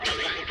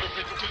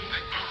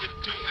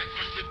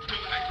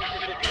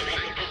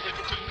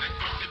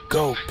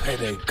go,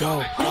 payday,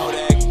 go.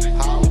 NoDak,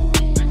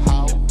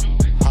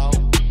 how,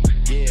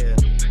 yeah,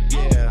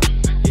 yeah,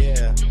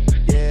 yeah,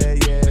 yeah,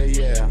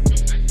 yeah,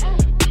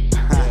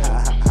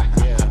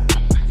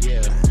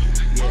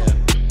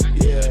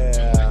 yeah.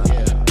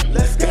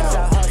 Let's go. Bitch,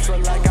 I hustle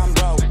like I'm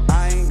broke.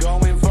 I ain't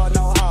going for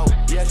no hoe.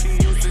 Yeah, she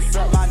used to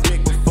suck my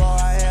dick before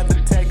I had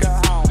to take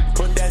her home.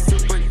 Put that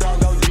super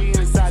dog OG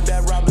inside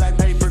that raw black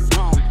paper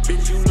cone.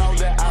 Bitch, you know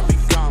that I be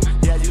gone.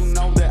 Yeah, you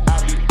know that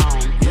I be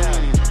on.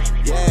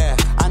 Yeah,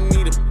 I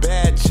need a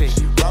bad chick.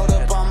 Load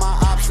up on my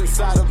ops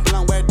inside a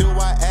blunt. Where do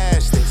I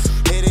ash this?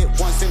 Hit it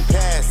once and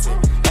pass it.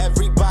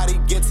 Everybody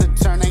gets a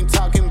turn. Ain't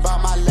talking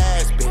about my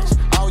last bitch.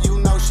 Oh, you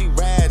know she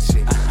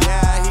ratchet.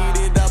 Yeah, I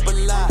heat it up a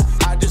lot.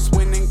 I just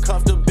went and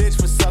cuffed a bitch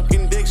for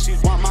sucking dick. She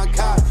want my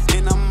cock,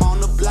 and I'm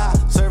on the block.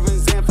 Serving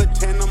Zan for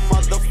 10 a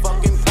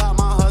motherfucking pop.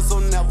 My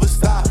hustle never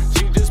stop.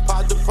 She just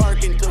popped the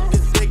park and took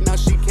this dick. Now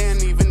she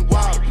can't even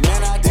walk.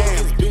 Man, I take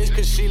this bitch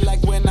cause she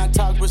like when I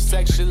talk with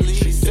sexually.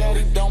 She said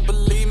he don't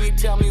believe me.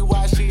 Tell me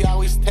why she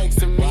always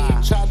texting me.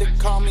 He tried to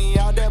call me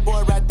out. That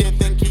boy right there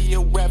think he a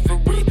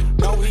referee.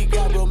 No, he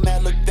got real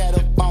mad. Looked at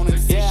her phone and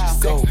see she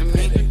sexting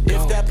me.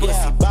 If that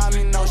pussy buy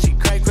me, know she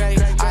cray-cray.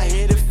 I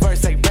hit it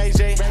first like Ray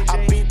J.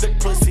 I beat the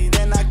pussy,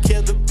 then I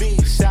kill the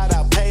beat. Shout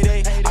out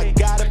Payday. I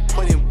gotta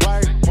put in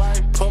work.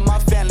 Put my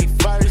family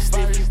first.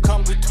 If you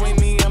come between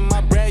me and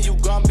my bread, you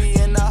gon' be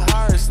in a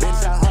hearse.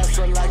 Bitch, I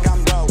hustle like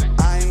I'm broke.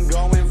 I ain't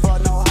going for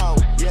no hoe.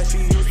 Yeah, she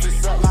used to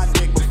suck my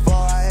dick before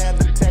I had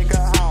to take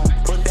her home.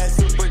 Put that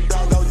super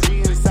dog OG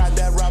inside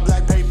that raw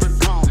black paper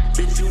cone.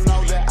 Bitch, you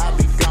know that I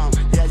be gone.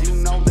 Yeah, you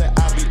know that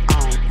I be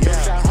on.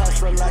 Bitch, I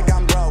hustle like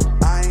I'm broke.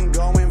 I ain't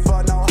going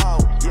for no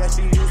hoe. Yeah,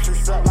 she used to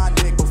suck my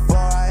dick before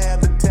I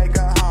had to take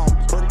her home.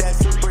 Put that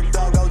super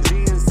dog OG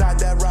inside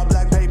that raw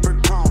black paper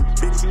cone.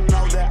 Bitch, you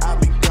know that I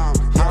be gone.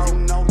 Yeah, you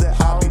know that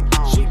I be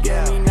on. She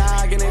get me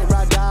noggin', ain't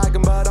right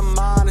dogging, but I'm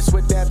honest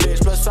with that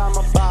bitch. Plus I'm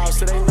a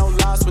boss, it ain't no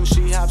loss when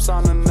she hops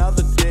on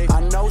another dick.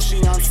 I know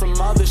she on some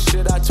other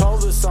shit. I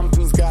told her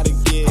something's gotta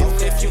give.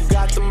 And if you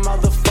got the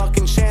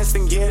motherfucking chance,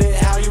 then get it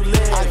how you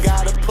live. I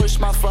gotta push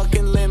my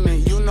fucking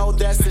limit. You know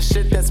that's the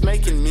shit that's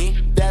making me.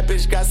 That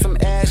bitch got some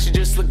ass, she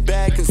just look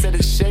back instead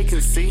of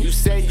shaking. See, you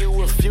say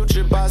you a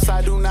future boss,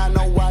 I do not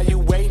know why you